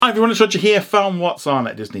everyone, it's Roger here from What's On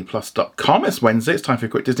at DisneyPlus.com. It's Wednesday, it's time for a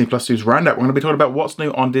quick Disney Plus news roundup. We're going to be talking about what's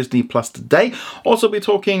new on Disney Plus today. Also be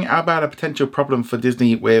talking about a potential problem for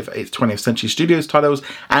Disney with its 20th Century Studios titles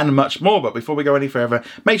and much more. But before we go any further,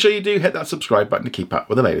 make sure you do hit that subscribe button to keep up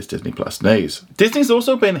with the latest Disney Plus news. Disney's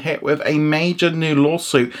also been hit with a major new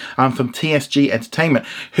lawsuit from TSG Entertainment,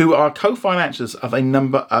 who are co-financiers of a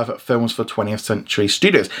number of films for 20th Century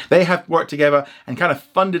Studios. They have worked together and kind of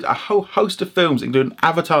funded a whole host of films, including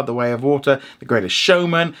Avatar, The Way of Water, The Greatest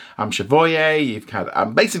Showman, Chevalier. You've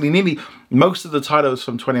had basically nearly most of the titles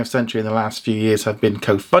from 20th Century in the last few years have been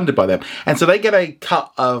co-funded by them. And so they get a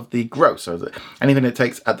cut of the gross, so that anything it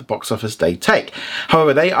takes at the box office they take.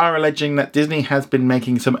 However, they are alleging that Disney has been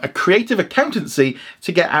making a creative accountancy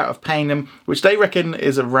to get out of paying them, which they reckon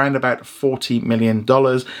is around about $40 million.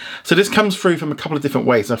 So this comes through from a couple of different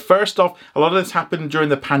ways. So first off, a lot of this happened during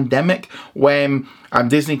the pandemic when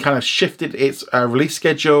Disney kind of shifted its release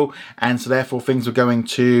schedule, and so therefore things were going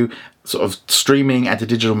to sort of streaming and to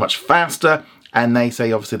digital much faster. And they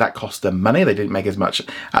say obviously that cost them money. They didn't make as much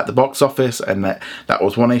at the box office, and that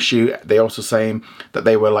was one issue. They also saying that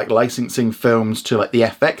they were like licensing films to like the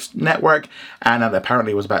FX network, and that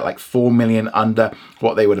apparently was about like 4 million under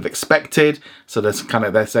what they would have expected. So they're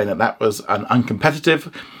saying that was an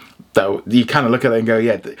uncompetitive. Though you kind of look at it and go,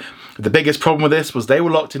 yeah, the biggest problem with this was they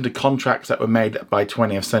were locked into contracts that were made by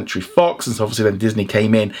 20th Century Fox, and so obviously then Disney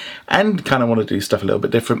came in and kind of wanted to do stuff a little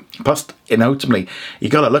bit different. Plus, ultimately, you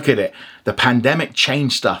got to look at it. The pandemic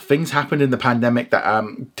changed stuff. Things happened in the pandemic that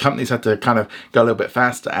companies had to kind of go a little bit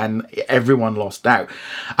faster, and everyone lost out.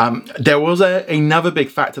 There was another big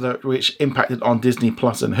factor which impacted on Disney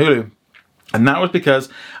Plus and Hulu, and that was because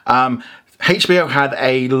HBO had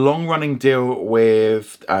a long-running deal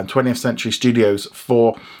with 20th Century Studios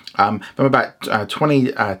from about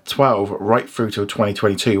 2012 right through till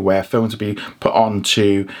 2022, where films would be put on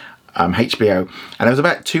to HBO, and it was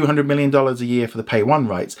about $200 million a year for the Pay One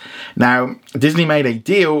rights. Now, Disney made a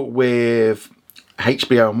deal with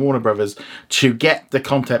HBO and Warner Brothers to get the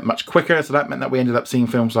content much quicker, so that meant that we ended up seeing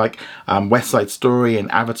films like West Side Story and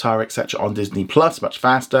Avatar, etc. on Disney Plus much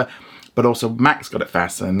faster. But also Max got it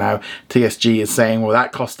faster, and now TSG is saying, well,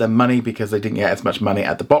 that cost them money because they didn't get as much money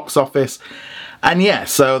at the box office. And yeah,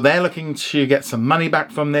 so they're looking to get some money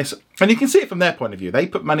back from this. And you can see it from their point of view. They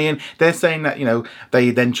put money in. They're saying that, they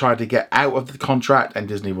then tried to get out of the contract and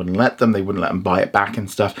Disney wouldn't let them. They wouldn't let them buy it back and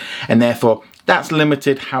stuff. And therefore, that's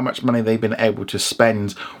limited how much money they've been able to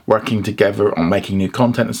spend working together on making new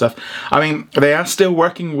content and stuff. I mean, they are still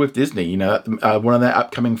working with Disney. One of their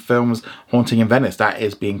upcoming films, Haunting in Venice, that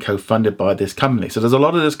is being co-funded by this company. So there's a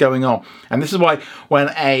lot of this going on. And this is why when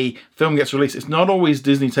a film gets released, it's not always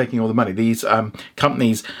Disney taking all the money. These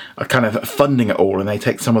companies are kind of funding it all, and they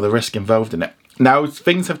take some of the risk involved in it. Now,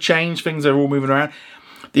 things have changed. Things are all moving around.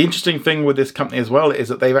 The interesting thing with this company as well is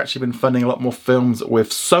that they've actually been funding a lot more films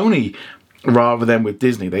with Sony rather than with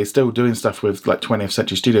Disney. They're still doing stuff with like 20th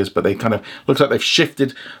Century Studios, but they kind of looks like they've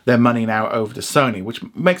shifted their money now over to Sony, which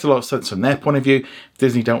makes a lot of sense from their point of view.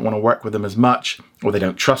 Disney don't want to work with them as much, or they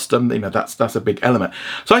don't trust them. That's a big element.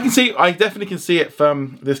 So I definitely can see it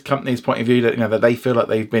from this company's point of view that that they feel like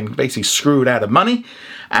they've been basically screwed out of money,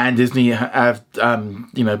 and Disney have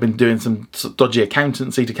been doing some dodgy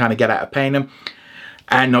accountancy to kind of get out of paying them.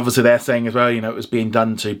 And obviously they're saying as well, it was being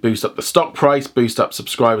done to boost up the stock price, boost up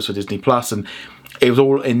subscribers for Disney Plus, and it was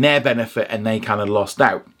all in their benefit, and they kind of lost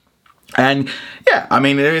out. And yeah, I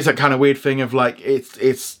mean, there is a kind of weird thing of like, it's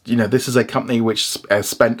this is a company which has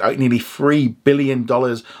spent nearly $3 billion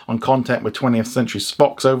on content with 20th Century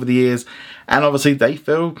Fox over the years. And obviously they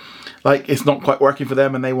feel like it's not quite working for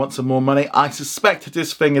them and they want some more money. I suspect that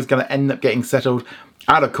this thing is going to end up getting settled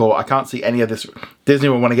out of court. I can't see any of this. Disney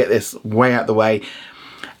will want to get this way out of the way.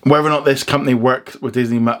 Whether or not this company works with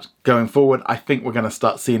Disney much going forward, I think we're going to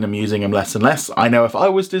start seeing them using them less and less. I know if I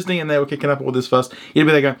was Disney and they were kicking up all this fuss, you'd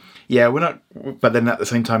be there going, yeah, we're not. But then at the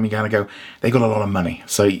same time, you kind of go, they got a lot of money.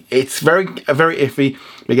 So it's very iffy.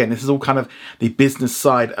 But again, this is all kind of the business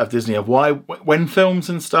side of Disney, of why when films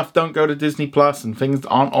and stuff don't go to Disney Plus and things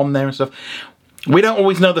aren't on there and stuff, we don't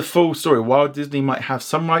always know the full story. While Disney might have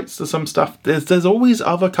some rights to some stuff, there's always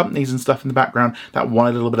other companies and stuff in the background that want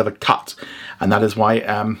a little bit of a cut. And that is why,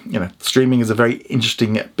 streaming is a very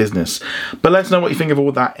interesting business. But let us know what you think of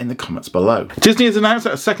all that in the comments below. Disney has announced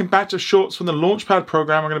that a second batch of shorts from the Launchpad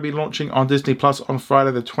program are going to be launching on Disney Plus on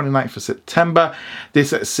Friday the 29th of September.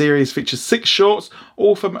 This series features 6 shorts,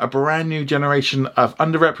 all from a brand new generation of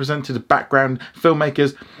underrepresented background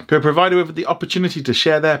filmmakers who are provided with the opportunity to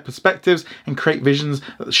share their perspectives and create visions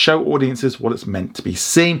that show audiences what it's meant to be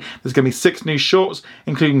seen. There's going to be 6 new shorts,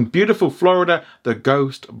 including Beautiful Florida, The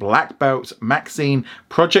Ghost, Black Belt, Maxine,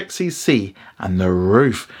 Project CC, and The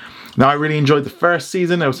Roof. Now, I really enjoyed the first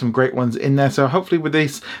season. There were some great ones in there. So hopefully with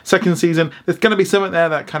this second season, there's going to be something there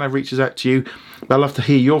that kind of reaches out to you. But I'd love to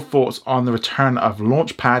hear your thoughts on the return of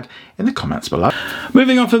Launchpad in the comments below.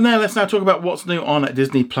 Moving on from there, let's now talk about what's new on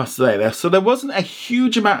Disney Plus today. So there wasn't a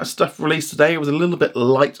huge amount of stuff released today. It was a little bit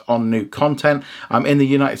light on new content. In the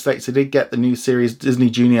United States, they did get the new series Disney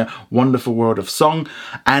Junior Wonderful World of Song.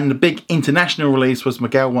 And the big international release was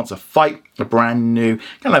Miguel Wants a Fight, a brand new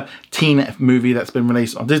kind of teen movie that's been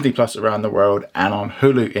released on Disney Plus around the world and on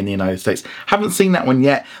Hulu in the United States. Haven't seen that one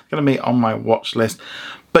yet. It's going to be on my watch list.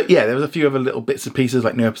 But yeah, there was a few other little bits and pieces,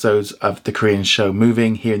 like new episodes of the Korean show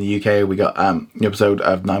Moving. Here in the UK, we got new episode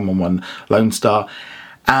of 911 Lone Star.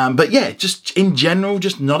 But yeah, just in general,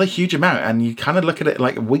 just not a huge amount. And you kind of look at it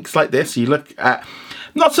like weeks like this. You look at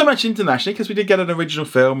not so much internationally, because we did get an original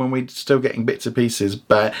film and we're still getting bits and pieces.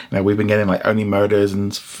 But you know, we've been getting like Only Murders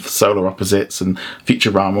and Solar Opposites and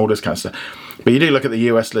Futurama, all this kind of stuff. But you do look at the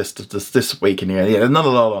US list of this week, and yeah, there's not a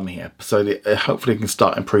lot on here. So hopefully, we can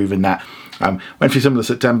start improving that. Went through some of the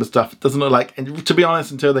September stuff. It doesn't look like, and to be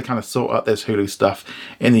honest, until they kind of sort out this Hulu stuff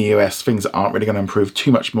in the US, things aren't really going to improve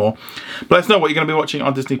too much more. But let us know what you're going to be watching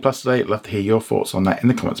on Disney Plus today. I'd love to hear your thoughts on that in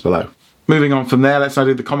the comments below. Moving on from there, let's now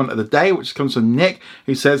do the comment of the day, which comes from Nick,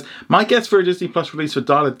 who says, my guess for a Disney Plus release for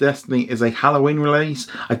Dial of Destiny is a Halloween release.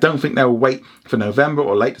 I don't think they'll wait for November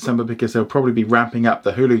or late December, because they'll probably be ramping up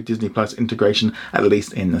the Hulu Disney Plus integration, at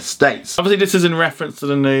least in the States. Obviously, this is in reference to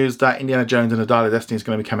the news that Indiana Jones and the Dial of Destiny is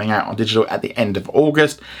going to be coming out on digital at the end of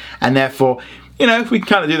August, and therefore, you know, if we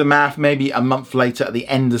kind of do the math, maybe a month later at the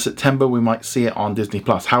end of September, we might see it on Disney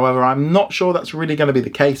Plus. However, I'm not sure that's really going to be the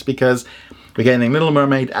case, because we're getting Little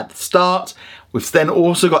Mermaid at the start. We've then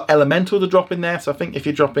also got Elemental to drop in there. So I think if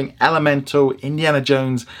you're dropping Elemental, Indiana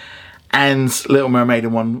Jones, and Little Mermaid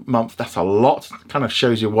in 1 month, that's a lot. Kind of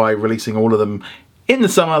shows you why releasing all of them in the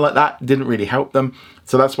summer like that didn't really help them.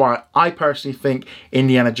 So that's why I personally think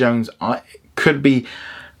Indiana Jones could be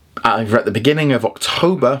either at the beginning of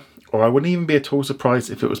October, or I wouldn't even be at all surprised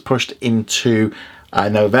if it was pushed into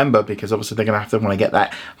November, because obviously they're going to have to want to get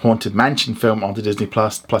that Haunted Mansion film onto Disney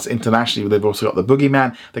Plus. Plus internationally, they've also got the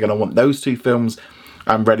Boogeyman. They're going to want those two films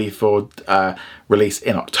ready for release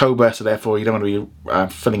in October. So therefore, you don't want to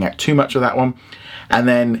be filling out too much of that one. And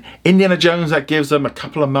then Indiana Jones, that gives them a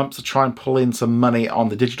couple of months to try and pull in some money on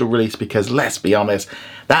the digital release, because let's be honest,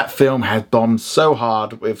 that film has bombed so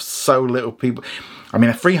hard with so little people. I mean,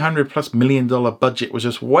 a $300+ million budget was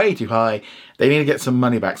just way too high. They need to get some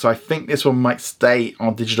money back. So I think this one might stay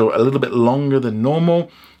on digital a little bit longer than normal,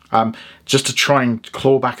 just to try and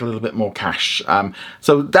claw back a little bit more cash.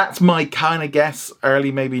 So that's my kind of guess.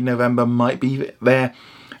 Early, maybe November might be there.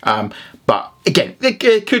 But again,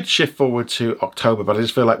 it could shift forward to October, but I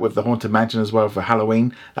just feel like with the Haunted Mansion as well for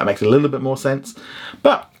Halloween, that makes a little bit more sense.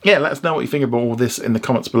 But yeah, let us know what you think about all this in the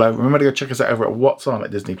comments below. Remember to go check us out over at what's on at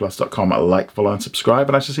disneyplus.com. Like, follow, and subscribe,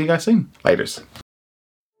 and I shall see you guys soon. Laters.